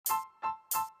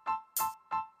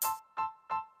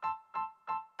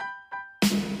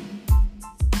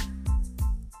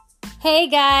Hey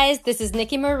guys, this is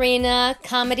Nikki Marina,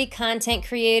 comedy content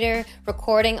creator,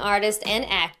 recording artist, and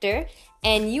actor,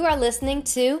 and you are listening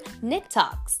to Nick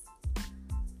Talks.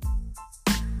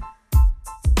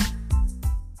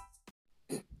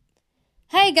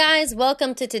 Hey guys,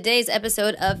 welcome to today's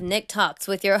episode of Nick Talks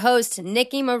with your host,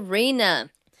 Nikki Marina.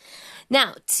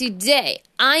 Now, today,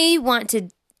 I want to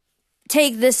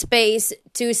take this space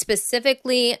to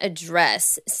specifically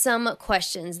address some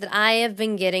questions that I have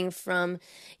been getting from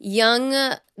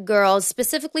young girls,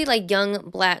 specifically like young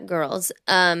black girls,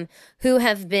 who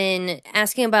have been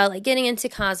asking about like getting into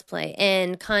cosplay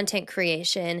and content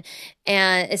creation,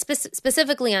 and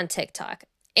specifically on TikTok.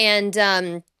 And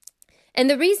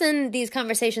the reason these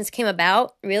conversations came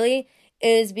about really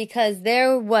is because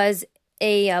there was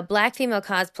a black female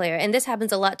cosplayer, and this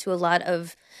happens a lot to a lot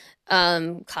of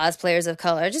cosplayers of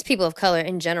color, just people of color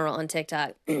in general on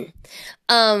TikTok. But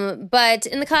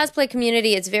in the cosplay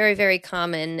community, it's very, very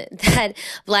common that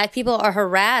black people are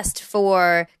harassed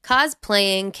for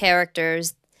cosplaying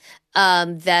characters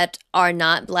that are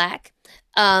not black.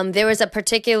 There was a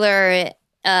particular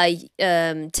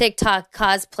TikTok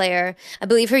cosplayer, I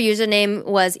believe her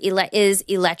username is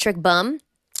Electric Bum.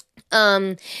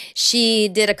 She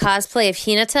did a cosplay of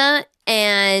Hinata,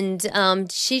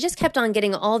 and she just kept on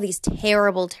getting all these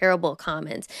terrible, terrible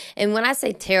comments. And when I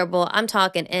say terrible, I'm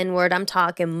talking N-word, I'm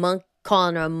talking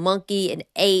calling her a monkey, an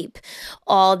ape,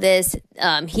 all this,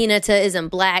 Hinata isn't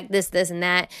black, this, and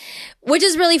that, which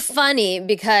is really funny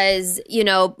because, you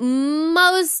know,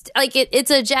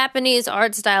 it's a Japanese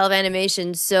art style of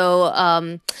animation,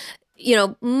 so, you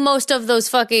know, most of those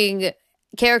fucking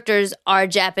characters are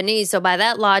Japanese, so by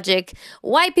that logic,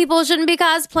 white people shouldn't be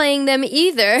cosplaying them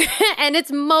either. and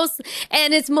it's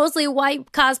mostly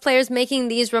white cosplayers making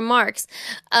these remarks.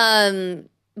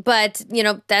 But you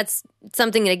know, that's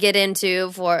something to get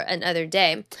into for another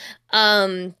day.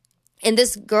 And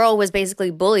this girl was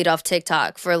basically bullied off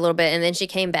TikTok for a little bit, and then she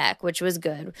came back, which was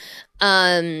good.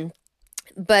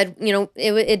 But, you know,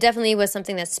 it definitely was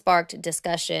something that sparked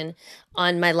discussion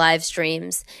on my live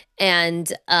streams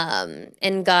and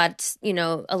got, you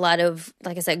know, a lot of,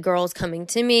 like I said, girls coming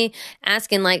to me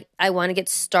asking, like, I want to get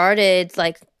started,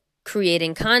 like,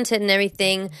 creating content and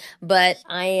everything, but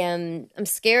I'm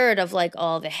scared of, like,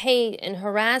 all the hate and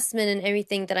harassment and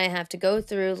everything that I have to go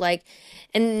through, like,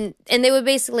 and they would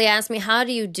basically ask me, how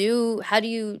do you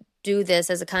do this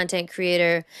as a content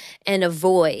creator and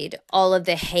avoid all of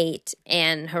the hate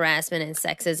and harassment and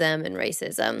sexism and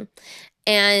racism?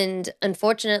 And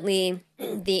unfortunately,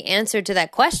 the answer to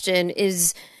that question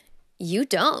is you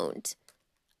don't.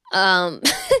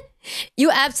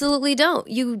 You absolutely don't.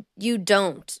 You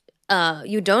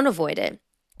don't avoid it.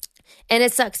 And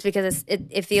it sucks because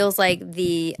it feels like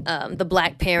the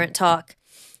black parent talk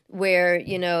where,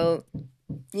 you know,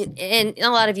 and a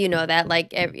lot of you know that,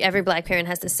 like, every black parent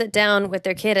has to sit down with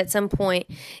their kid at some point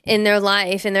in their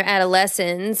life, in their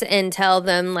adolescence, and tell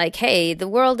them, like, hey, the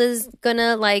world is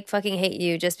gonna, like, fucking hate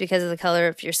you just because of the color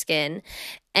of your skin,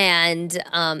 and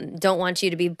don't want you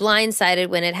to be blindsided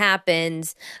when it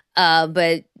happens,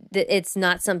 but it's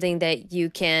not something that you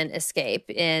can escape,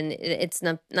 and it's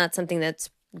not something that's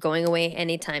going away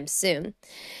anytime soon.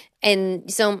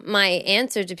 And so my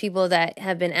answer to people that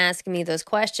have been asking me those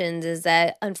questions is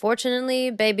that,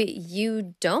 unfortunately, baby,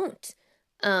 you don't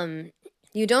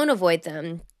avoid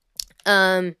them.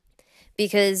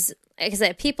 Because, like I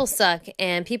said, people suck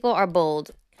and people are bold,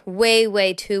 way,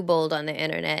 way too bold on the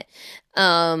internet.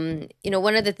 You know,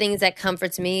 one of the things that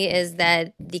comforts me is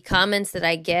that the comments that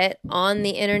I get on the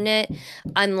internet,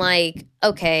 I'm like,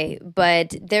 okay,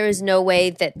 but there is no way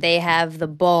that they have the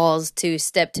balls to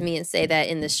step to me and say that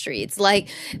in the streets. Like,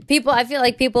 I feel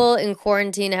like people in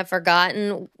quarantine have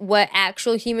forgotten what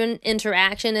actual human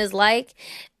interaction is like.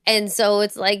 And so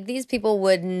it's like these people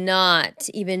would not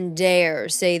even dare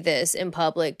say this in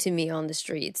public to me on the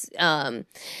streets.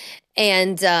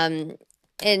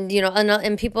 And, you know,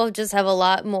 and people just have a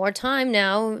lot more time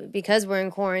now because we're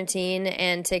in quarantine,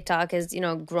 and TikTok has, you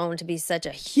know, grown to be such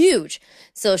a huge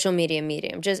social media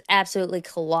medium, just absolutely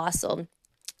colossal.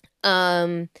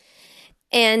 And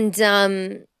it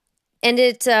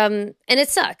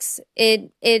sucks.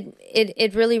 It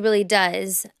really, really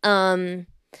does. And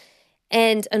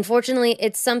unfortunately,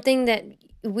 it's something that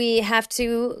we have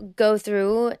to go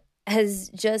through as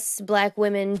just black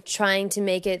women trying to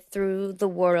make it through the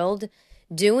world,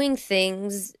 doing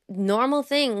things, normal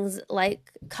things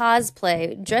like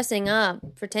cosplay, dressing up,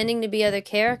 pretending to be other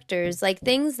characters, like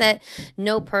things that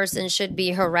no person should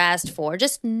be harassed for,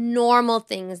 just normal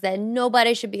things that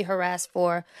nobody should be harassed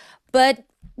for. But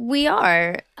we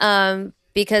are,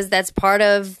 because that's part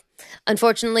of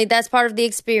unfortunately, that's part of the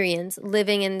experience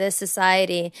living in this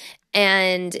society.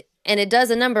 And it does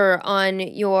a number on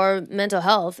your mental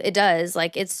health. It does.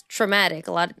 Like, it's traumatic.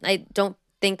 I don't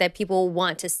think that people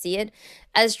want to see it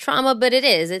as trauma, but it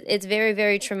is. It's very,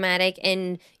 very traumatic,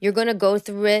 and you're going to go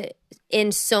through it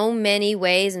in so many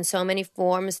ways and so many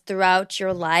forms throughout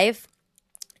your life.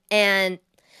 And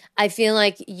I feel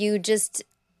like you just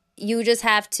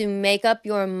have to make up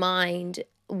your mind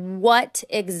what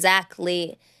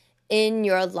exactly in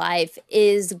your life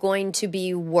is going to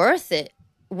be worth it,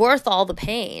 worth all the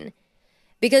pain.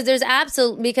 Because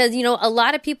a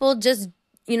lot of people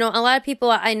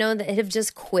I know that have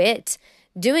just quit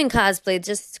doing cosplay,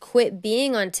 just quit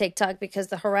being on TikTok because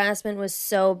the harassment was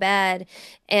so bad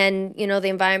and, the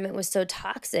environment was so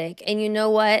toxic. And you know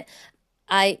what?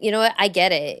 I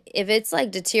get it. If it's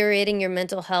like deteriorating your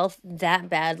mental health that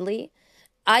badly,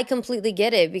 I completely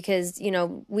get it, because,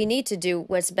 we need to do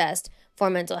what's best for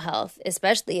mental health,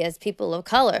 especially as people of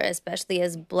color, especially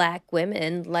as Black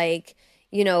women. Like,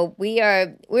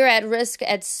 we're at risk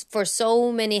for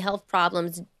so many health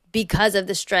problems because of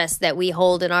the stress that we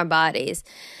hold in our bodies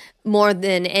more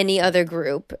than any other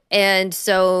group. And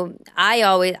so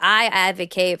I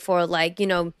advocate for, like,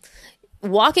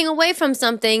 walking away from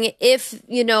something if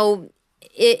you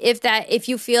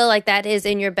feel like that is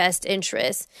in your best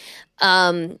interest.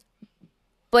 But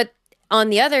on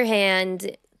the other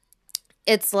hand,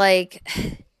 it's like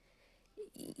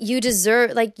you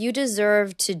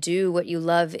deserve to do what you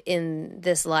love in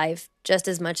this life just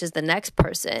as much as the next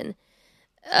person.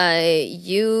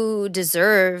 You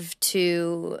deserve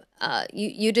to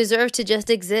just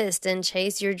exist and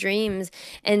chase your dreams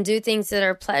and do things that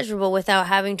are pleasurable without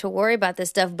having to worry about this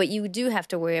stuff. But you do have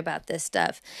to worry about this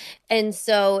stuff. And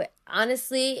so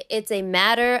honestly, to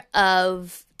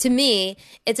me,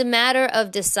 it's a matter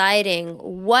of deciding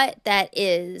what that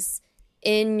is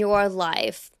in your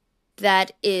life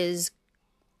that is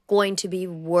going to be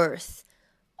worth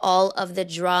all of the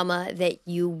drama that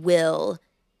you will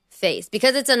face,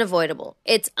 because it's unavoidable.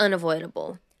 It's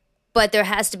unavoidable. But there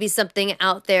has to be something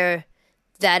out there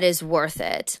that is worth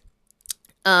it.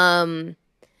 And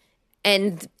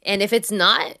if it's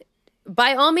not,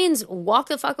 by all means, walk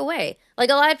the fuck away.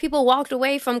 Like, a lot of people walked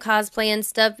away from cosplay and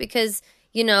stuff because,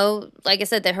 like I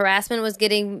said, the harassment was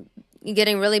getting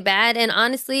really bad. And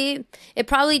honestly, it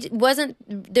probably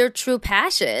wasn't their true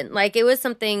passion. Like, it was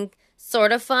something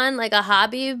sort of fun, like a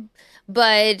hobby,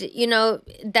 but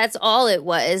that's all it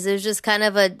was. It was just kind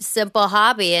of a simple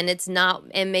hobby, and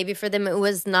maybe for them it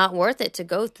was not worth it to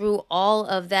go through all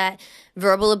of that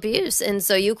verbal abuse, and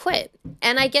so you quit.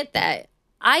 And I get that.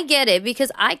 I get it,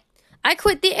 because I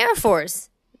quit the Air Force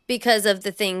because of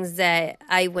the things that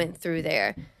I went through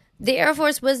there. The Air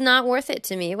Force was not worth it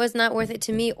to me. It was not worth it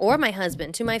to me or my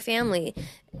husband, to my family.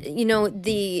 And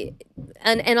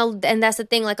that's the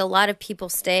thing. Like, a lot of people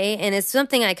stay, and it's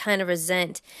something I kind of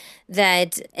resent.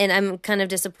 And I'm kind of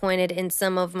disappointed in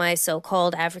some of my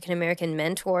so-called African American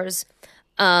mentors,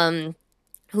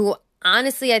 who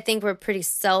honestly I think were pretty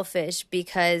selfish,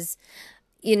 because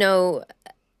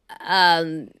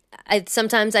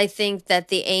sometimes I think that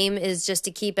the aim is just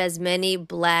to keep as many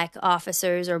Black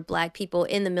officers or Black people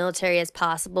in the military as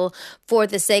possible for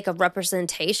the sake of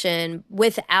representation,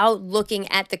 without looking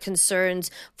at the concerns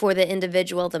for the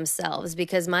individual themselves,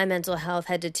 because my mental health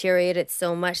had deteriorated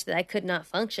so much that I could not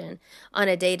function on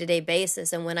a day-to-day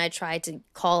basis. And when I tried to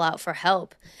call out for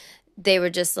help, they were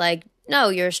just like, no,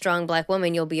 you're a strong Black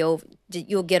woman. You'll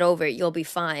get over it. You'll be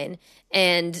fine.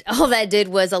 And all that did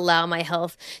was allow my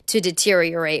health to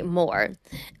deteriorate more.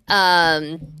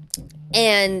 So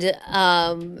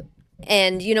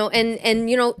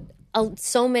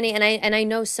many, and I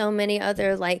know so many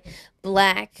other, like,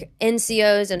 Black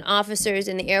NCOs and officers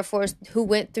in the Air Force who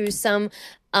went through some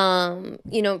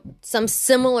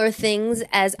similar things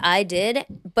as I did,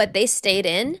 but they stayed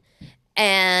in.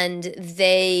 And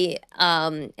they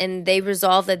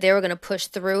resolved that they were going to push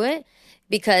through it,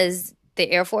 because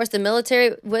the Air Force, the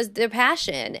military, was their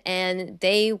passion, and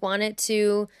they wanted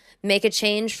to make a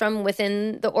change from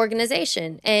within the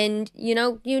organization. And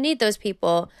you need those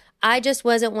people. I just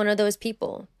wasn't one of those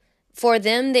people. For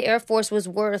them, the Air Force was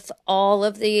worth all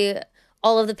of the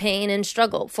pain and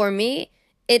struggle. For me,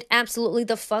 it absolutely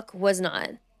the fuck was not.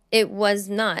 It was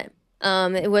not.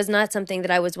 It was not something that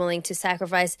I was willing to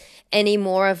sacrifice any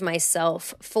more of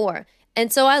myself for.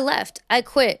 And so I left. I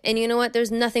quit. And you know what?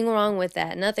 There's nothing wrong with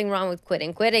that. Nothing wrong with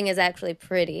quitting. Quitting is actually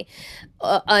pretty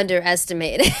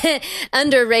underrated,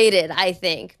 I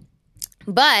think.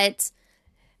 But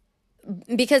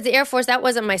because the Air Force, that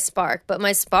wasn't my spark. But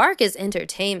my spark is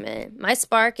entertainment. My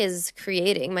spark is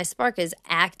creating. My spark is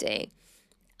acting.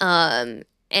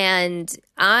 And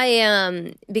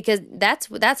I because that's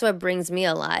what brings me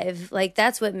alive. Like,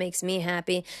 that's what makes me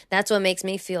happy. That's what makes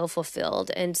me feel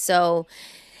fulfilled. And so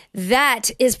that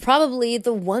is probably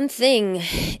the one thing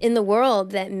in the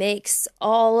world that makes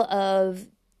all of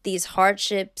these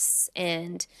hardships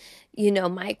and,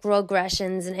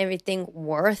 microaggressions and everything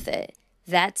worth it.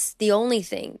 That's the only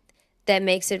thing that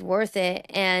makes it worth it.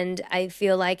 And I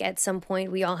feel like at some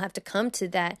point we all have to come to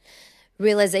that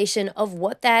realization of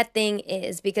what that thing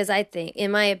is, because I think,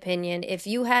 in my opinion, if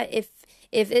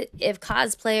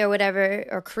cosplay or whatever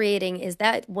or creating is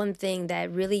that one thing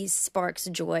that really sparks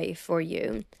joy for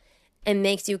you and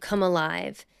makes you come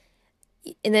alive,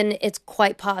 and then it's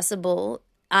quite possible,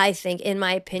 I think, in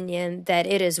my opinion, that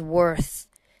it is worth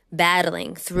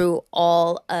battling through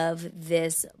all of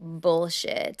this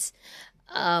bullshit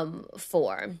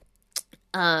for.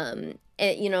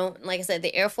 Like I said,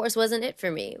 the Air Force wasn't it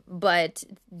for me, but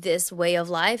this way of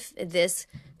life, this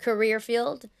career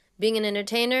field, being an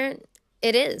entertainer,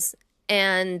 it is.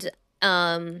 And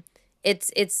and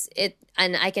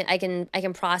I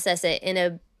can process it in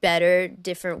a better,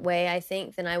 different way, I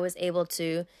think, than I was able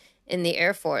to in the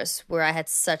Air Force, where I had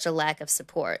such a lack of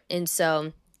support. And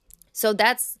so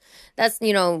that's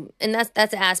and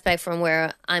that's an aspect from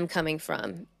where I'm coming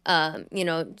from.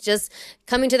 Just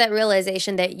coming to that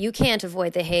realization that you can't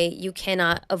avoid the hate, you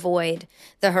cannot avoid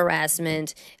the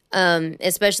harassment,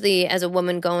 especially as a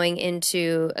woman going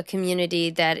into a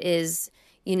community that is,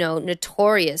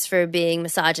 notorious for being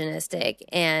misogynistic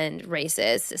and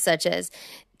racist, such as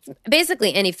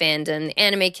basically any fandom, the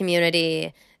anime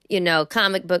community,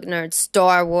 comic book nerds.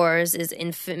 Star Wars is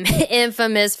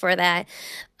infamous for that.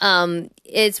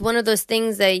 It's one of those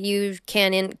things that you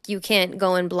can't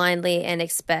go in blindly and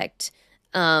expect,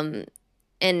 and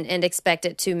expect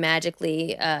it to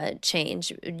magically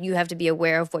change. You have to be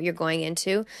aware of what you're going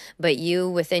into, but you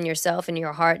within yourself and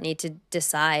your heart need to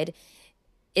decide: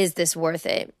 is this worth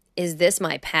it? Is this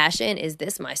my passion? Is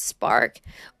this my spark?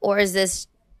 Or is this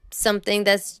something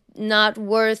that's not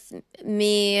worth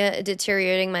me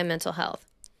deteriorating my mental health?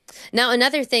 Now,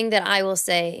 another thing that I will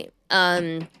say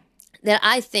that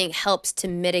I think helps to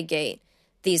mitigate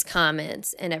these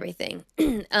comments and everything.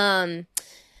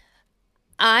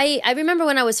 I remember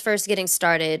when I was first getting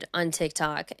started on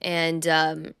TikTok, and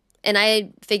I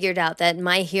figured out that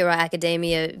My Hero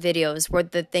Academia videos were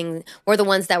the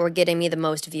ones that were getting me the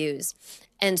most views.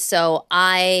 And so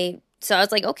I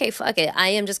was like, okay, fuck it. I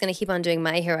am just going to keep on doing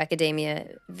My Hero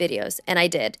Academia videos. And I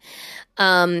did.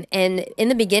 And in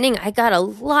the beginning, I got a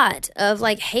lot of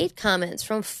hate comments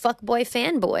from fuckboy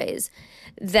fanboys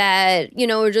that,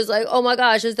 were just like, oh my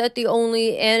gosh, is that the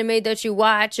only anime that you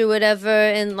watch or whatever?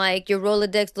 And your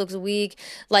Rolodex looks weak.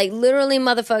 Literally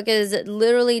motherfuckers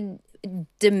literally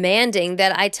demanding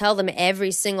that I tell them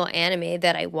every single anime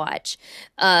that I watch.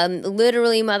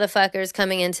 Literally motherfuckers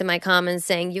coming into my comments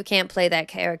saying, you can't play that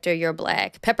character, you're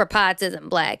black. Pepper Potts isn't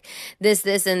black.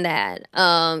 This, and that.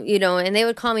 And they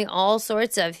would call me all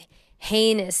sorts of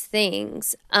heinous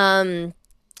things. And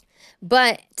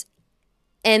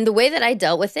the way that I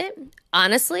dealt with it,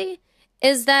 honestly,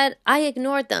 is that I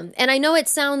ignored them. And I know it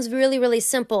sounds really, really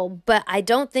simple, but I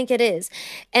don't think it is.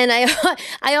 And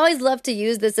I always love to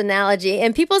use this analogy,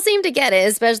 and people seem to get it,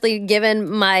 especially given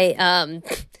my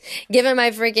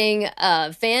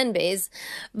freaking fan base.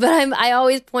 But I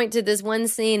always point to this one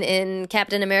scene in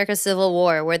Captain America: Civil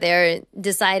War where they're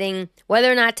deciding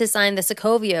whether or not to sign the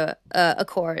Sokovia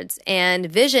Accords, and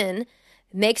Vision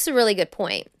makes a really good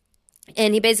point.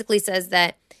 And he basically says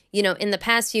that, in the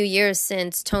past few years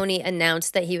since Tony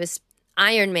announced that he was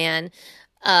Iron Man,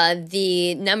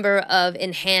 the number of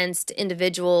enhanced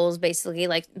individuals, basically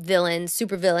villains,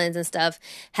 supervillains and stuff,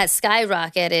 has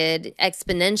skyrocketed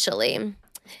exponentially.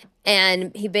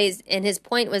 And his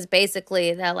point was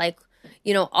basically that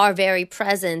our very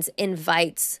presence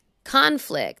invites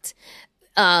conflict.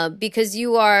 Because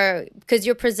you're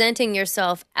presenting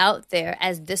yourself out there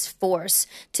as this force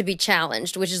to be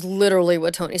challenged, which is literally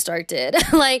what Tony Stark did.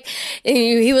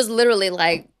 He was literally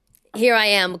like, here I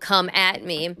am, come at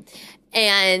me.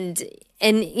 And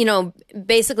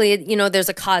basically, there's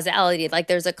a causality,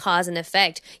 there's a cause and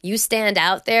effect. You stand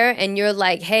out there and you're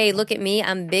like, hey, look at me,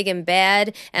 I'm big and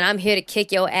bad, and I'm here to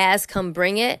kick your ass, come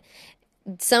bring it.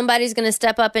 Somebody's going to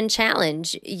step up and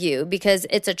challenge you because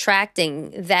it's attracting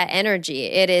that energy.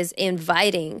 It is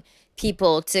inviting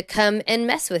people to come and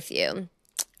mess with you.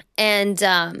 And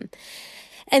for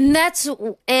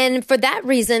that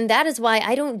reason, that is why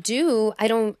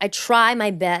I try my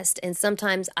best, and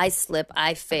sometimes I slip,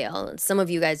 I fail. Some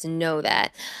of you guys know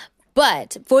that.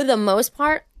 But for the most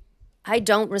part, I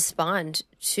don't respond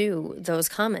to those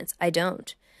comments. I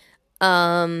don't.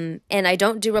 And I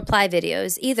don't do reply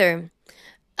videos either.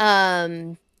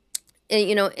 And,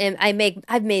 and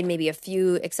I've made maybe a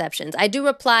few exceptions. I do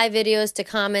reply videos to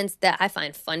comments that I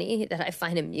find funny, that I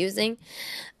find amusing.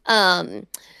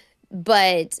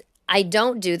 But I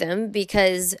don't do them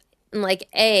because, like,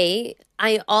 I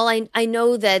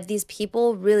know that these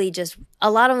people really just, a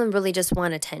lot of them really just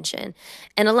want attention.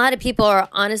 And a lot of people are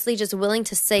honestly just willing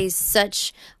to say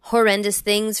such horrendous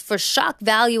things for shock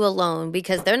value alone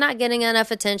because they're not getting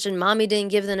enough attention. Mommy didn't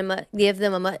give them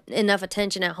enough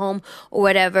attention at home or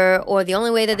whatever. Or the only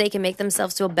way that they can make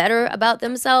themselves feel better about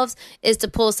themselves is to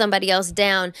pull somebody else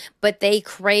down. But they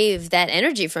crave that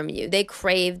energy from you. They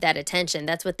crave that attention.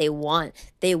 That's what they want.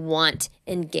 They want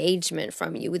engagement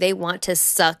from you. They want to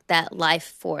suck that life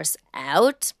force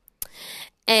out.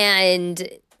 And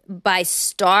by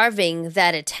starving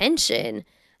that attention,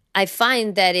 I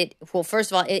find that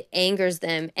first of all, it angers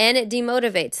them and it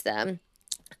demotivates them.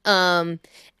 And,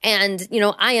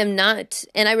 I am not,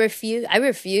 and I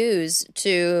refuse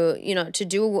to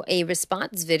do a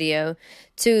response video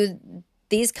to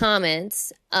these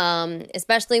comments,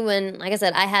 especially when, like I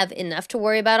said, I have enough to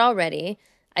worry about already.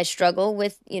 I struggle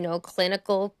with,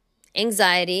 clinical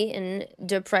anxiety and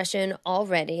depression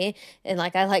already. And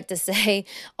like I like to say,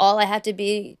 all I have to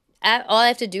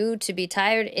do to be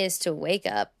tired is to wake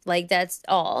up. Like, that's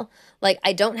all. Like,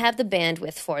 I don't have the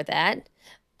bandwidth for that.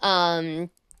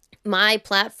 My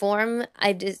platform,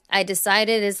 I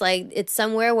decided is like, it's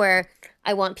somewhere where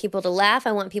I want people to laugh.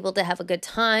 I want people to have a good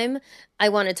time. I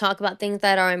want to talk about things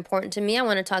that are important to me. I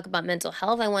want to talk about mental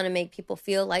health. I want to make people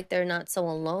feel like they're not so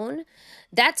alone.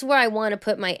 That's where I want to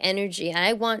put my energy.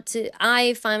 I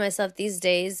find myself these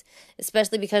days,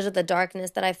 especially because of the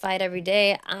darkness that I fight every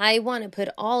day, I want to put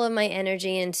all of my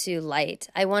energy into light.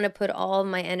 I want to put all of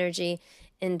my energy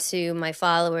into my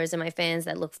followers and my fans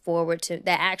that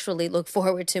actually look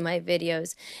forward to my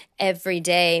videos every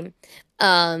day.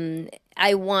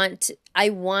 I want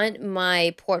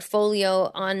my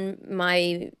portfolio on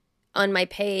my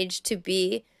page to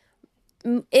be,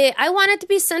 I want it to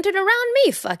be centered around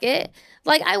me. Fuck it.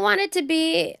 Like, I want it to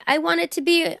be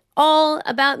all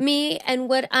about me and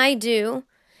what I do.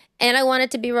 And I want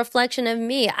it to be a reflection of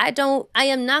me. I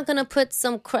am not going to put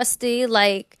some crusty,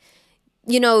 like,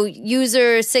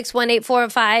 user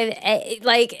 618445,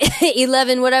 like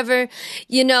 11, whatever,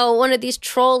 one of these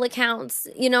troll accounts.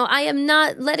 I am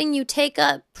not letting you take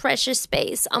up precious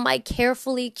space on my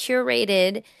carefully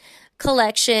curated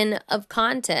collection of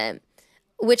content,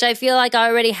 which I feel like I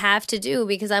already have to do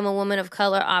because I'm a woman of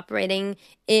color operating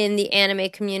in the anime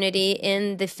community,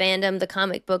 in the fandom, the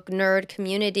comic book nerd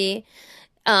community.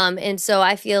 And so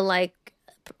I feel like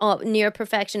near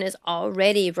perfection is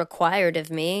already required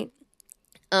of me.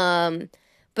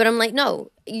 But I'm like, no,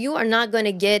 you are not going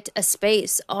to get a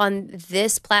space on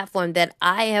this platform that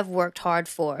I have worked hard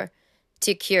for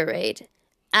to curate.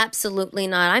 Absolutely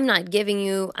not. I'm not giving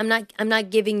you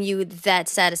that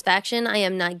satisfaction. I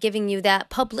am not giving you that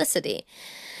publicity.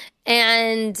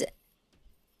 And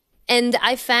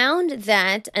I found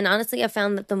that, and honestly, I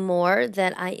found that the more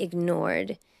that I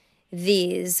ignored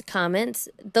these comments,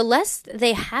 the less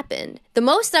they happened. The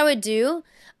most I would do,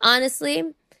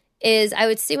 honestly, is I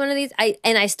would see one of these,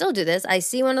 I still do this. I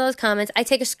see one of those comments, I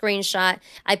take a screenshot,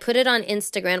 I put it on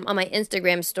Instagram, on my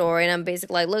Instagram story, and I'm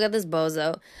basically like, look at this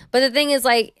bozo. But the thing is,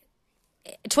 like,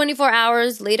 24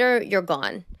 hours later, you're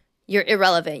gone. You're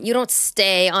irrelevant. You don't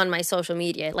stay on my social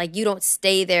media. Like, you don't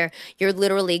stay there. You're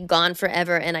literally gone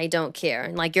forever, and I don't care.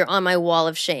 And, like, you're on my wall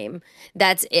of shame.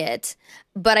 That's it.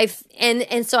 But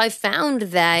so I found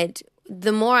that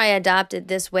the more I adopted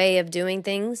this way of doing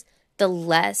things, the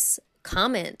less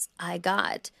comments I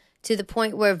got, to the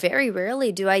point where very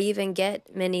rarely do I even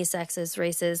get many sexist,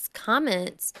 racist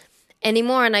comments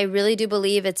anymore. And I really do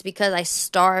believe it's because I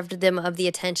starved them of the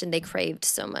attention they craved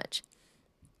so much.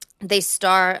 I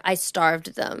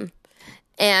starved them.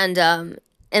 And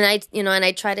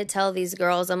I try to tell these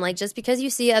girls, I'm like, just because you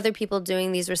see other people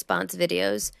doing these response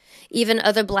videos, even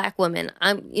other Black women,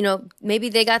 maybe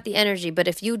they got the energy, but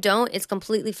if you don't, it's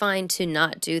completely fine to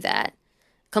not do that.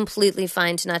 Completely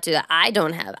fine to not do that. I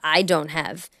don't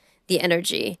have the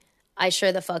energy. I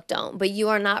sure the fuck don't. But you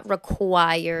are not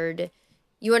required.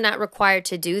 You are not required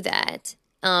to do that.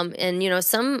 And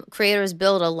some creators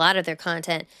build a lot of their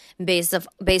content based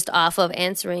off of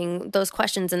answering those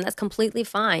questions, and that's completely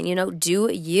fine. Do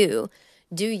you.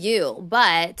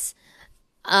 But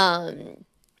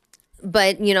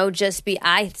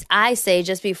I say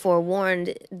just be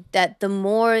forewarned that the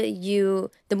more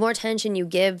attention you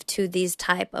give to these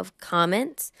type of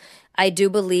comments, I do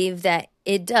believe that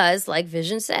it does, like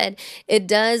Vision said, it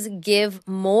does give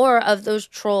more of those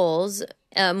trolls,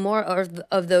 more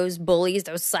of those bullies,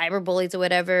 those cyber bullies or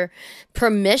whatever,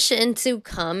 permission to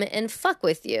come and fuck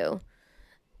with you.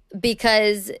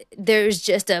 Because there's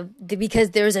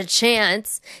a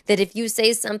chance that if you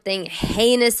say something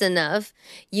heinous enough,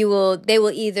 they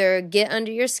will either get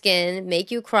under your skin,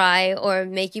 make you cry, or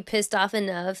make you pissed off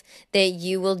enough that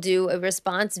you will do a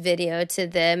response video to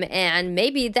them, and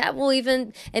maybe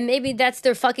that's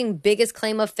their fucking biggest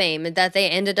claim of fame, that they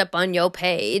ended up on your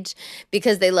page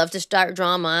because they love to start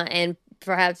drama, and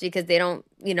perhaps because they don't,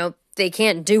 they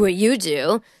can't do what you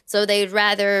do, so they'd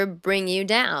rather bring you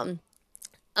down.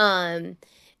 And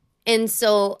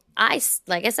so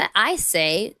like I said, I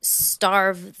say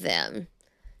starve them,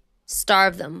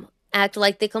 act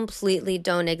like they completely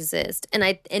don't exist. And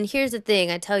here's the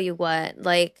thing, I tell you what,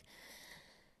 like,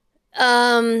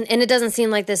 and it doesn't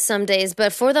seem like this some days,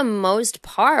 but for the most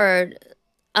part,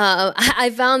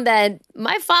 I found that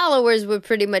my followers would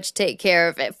pretty much take care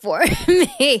of it for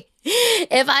me.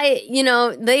 If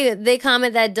they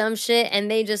comment that dumb shit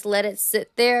and they just let it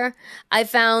sit there, I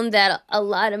found that a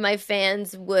lot of my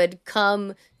fans would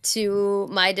come to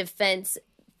my defense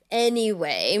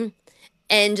anyway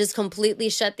and just completely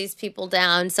shut these people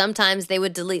down. Sometimes they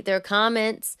would delete their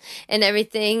comments and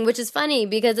everything, which is funny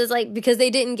because because they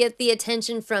didn't get the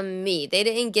attention from me. They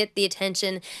didn't get the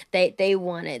attention that they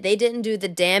wanted. They didn't do the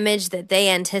damage that they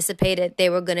anticipated they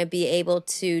were going to be able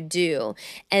to do.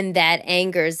 And that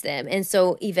angers them. And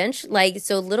so eventually,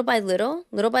 little by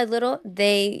little,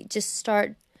 they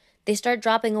start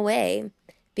dropping away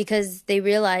because they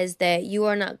realize that you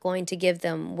are not going to give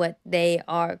them what they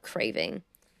are craving.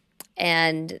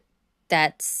 And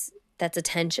that's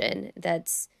attention.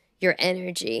 That's your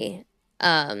energy.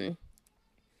 I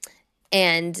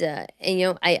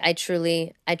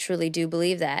truly do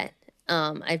believe that.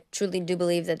 I truly do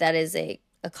believe that is a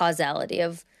causality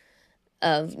of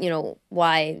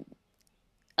why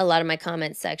a lot of my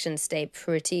comment sections stay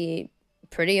pretty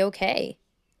okay.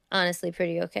 Honestly,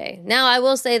 pretty okay. Now, I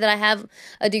will say that I have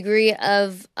a degree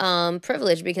of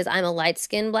privilege because I'm a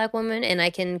light-skinned Black woman and I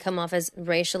can come off as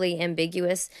racially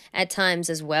ambiguous at times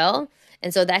as well.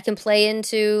 And so that can play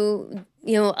into,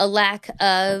 a lack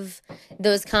of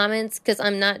those comments because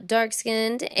I'm not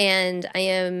dark-skinned, and I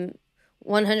am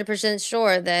 100%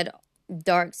 sure that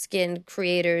dark-skinned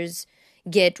creators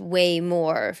get way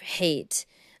more hate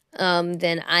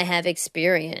than I have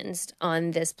experienced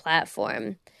on this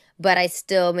platform. But I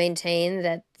still maintain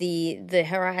that the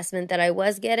harassment that I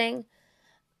was getting,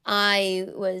 I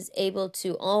was able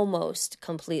to almost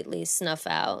completely snuff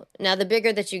out. Now, the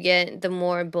bigger that you get, the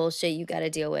more bullshit you got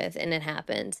to deal with, and it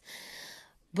happens.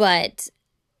 But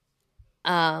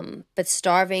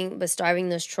starving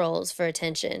those trolls for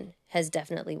attention has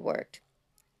definitely worked.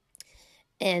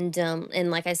 And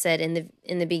like I said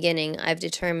in the beginning, I've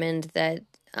determined that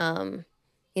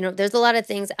there's a lot of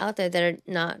things out there that are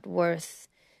not worth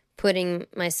putting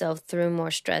myself through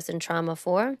more stress and trauma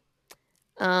for.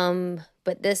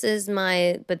 But this is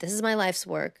my life's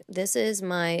work. This is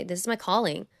my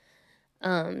calling.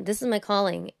 This is my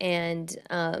calling, and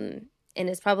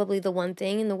it's probably the one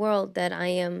thing in the world that I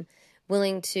am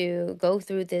willing to go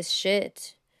through this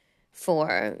shit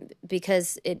for,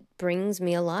 because it brings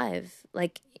me alive.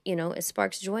 Like, it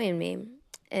sparks joy in me.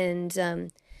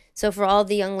 And so for all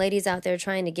the young ladies out there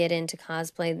trying to get into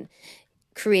cosplay,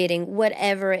 creating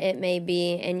whatever it may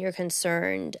be, and you're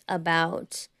concerned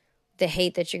about the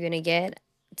hate that you're going to get,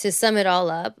 to sum it all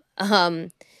up,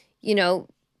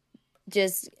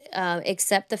 just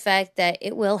accept the fact that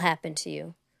it will happen to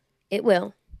you. It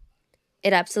will.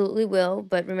 It absolutely will.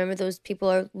 But remember, those people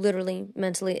are literally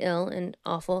mentally ill and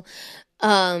awful.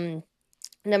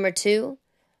 Number two,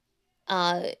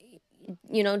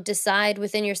 decide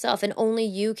within yourself, and only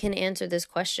you can answer this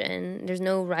question. There's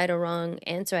no right or wrong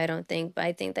answer, I don't think, but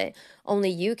I think that only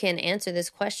you can answer this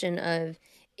question of,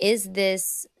 is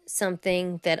this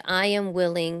something that I am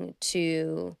willing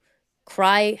to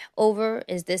cry over?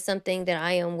 Is this something that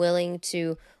I am willing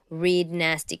to read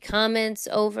nasty comments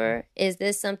over? Is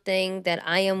this something that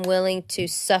I am willing to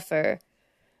suffer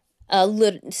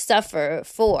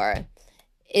for?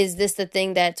 Is this the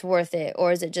thing that's worth it?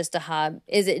 Or is it just a hobby?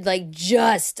 Is it like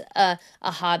just a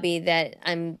hobby that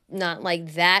I'm not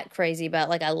like that crazy about?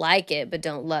 Like, I like it, but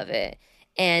don't love it.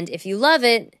 And if you love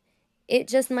it, it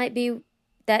just might be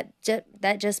that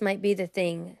just might be the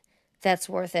thing that's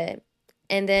worth it.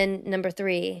 And then number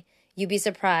three, you'd be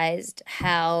surprised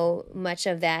how much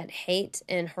of that hate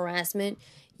and harassment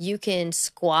you can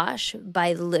squash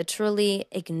by literally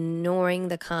ignoring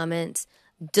the comments,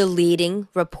 deleting,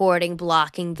 reporting,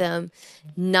 blocking them,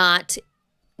 not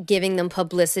giving them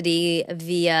publicity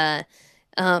via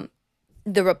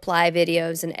the reply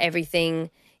videos and everything,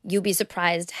 you'll be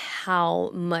surprised how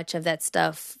much of that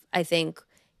stuff, I think,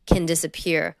 can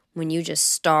disappear when you just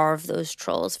starve those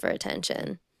trolls for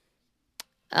attention.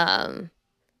 And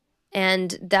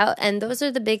those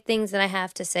are the big things that I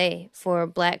have to say for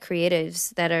Black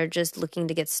creatives that are just looking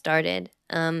to get started.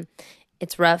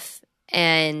 It's rough,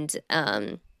 and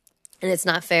it's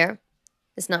not fair.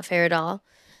 It's not fair at all.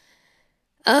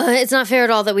 It's not fair at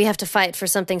all that we have to fight for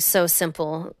something so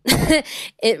simple.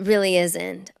 It really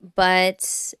isn't.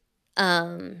 But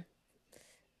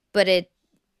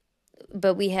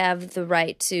we have the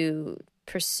right to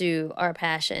pursue our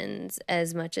passions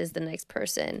as much as the next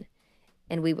person,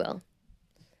 and we will.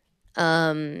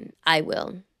 I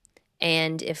will.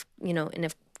 And if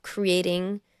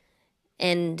creating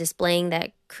and displaying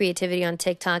that creativity on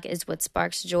TikTok is what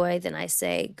sparks joy, then I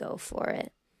say go for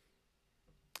it.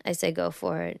 And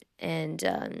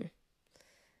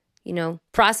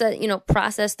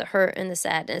process the hurt and the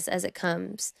sadness as it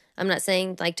comes. I'm not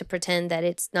saying like to pretend that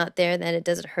it's not there, that it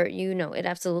doesn't hurt you. No, it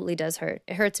absolutely does hurt.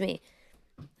 It hurts me.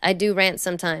 I do rant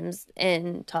sometimes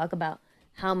and talk about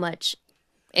how much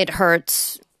it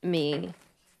hurts me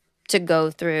to go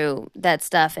through that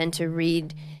stuff and to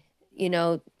read,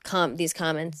 these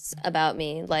comments about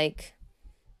me. Like,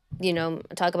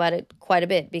 talk about it quite a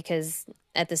bit, because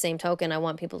at the same token, I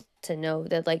want people to know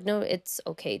that, like, no, it's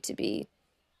okay to be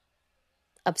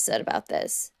upset about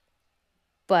this.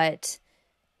 But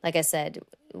like I said,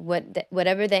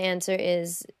 whatever the answer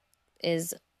is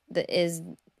it's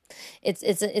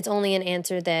only an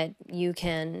answer that you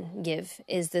can give.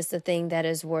 Is this the thing that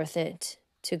is worth it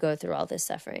to go through all this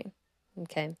suffering?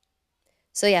 Okay.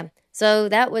 So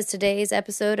that was today's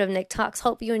episode of Nick Talks.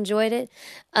 Hope you enjoyed it.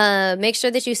 Make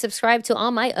sure that you subscribe to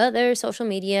all my other social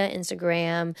media,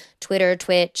 Instagram, Twitter,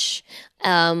 Twitch,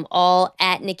 all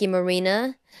at Nikki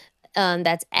Marina.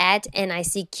 That's at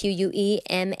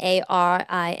NICQUEMARINA.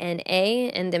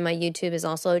 And then my YouTube is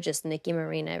also just Nikki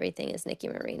Marina. Everything is Nikki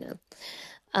Marina.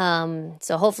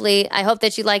 So I hope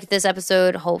that you liked this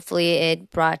episode. Hopefully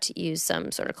it brought you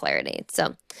some sort of clarity.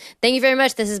 So thank you very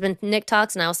much. This has been Nick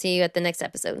Talks, and I'll see you at the next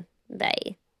episode.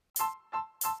 Bye.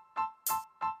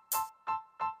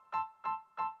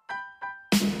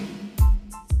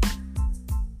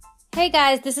 Hey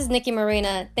guys, this is Nikki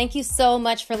Marina. Thank you so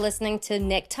much for listening to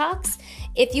Nick Talks.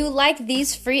 If you like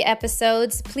these free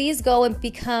episodes, please go and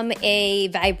become a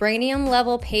Vibranium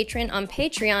level patron on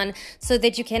Patreon so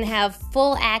that you can have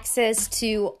full access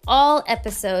to all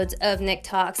episodes of Nick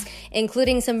Talks,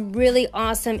 including some really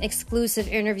awesome exclusive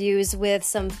interviews with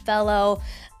some fellow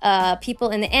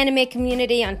people in the anime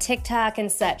community on TikTok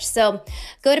and such. So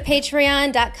go to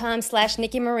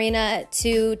patreon.com/Nikki Marina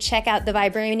to check out the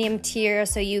Vibranium tier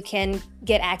so you can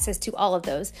get access to all of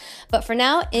those. But for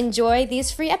now, enjoy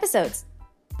these free episodes.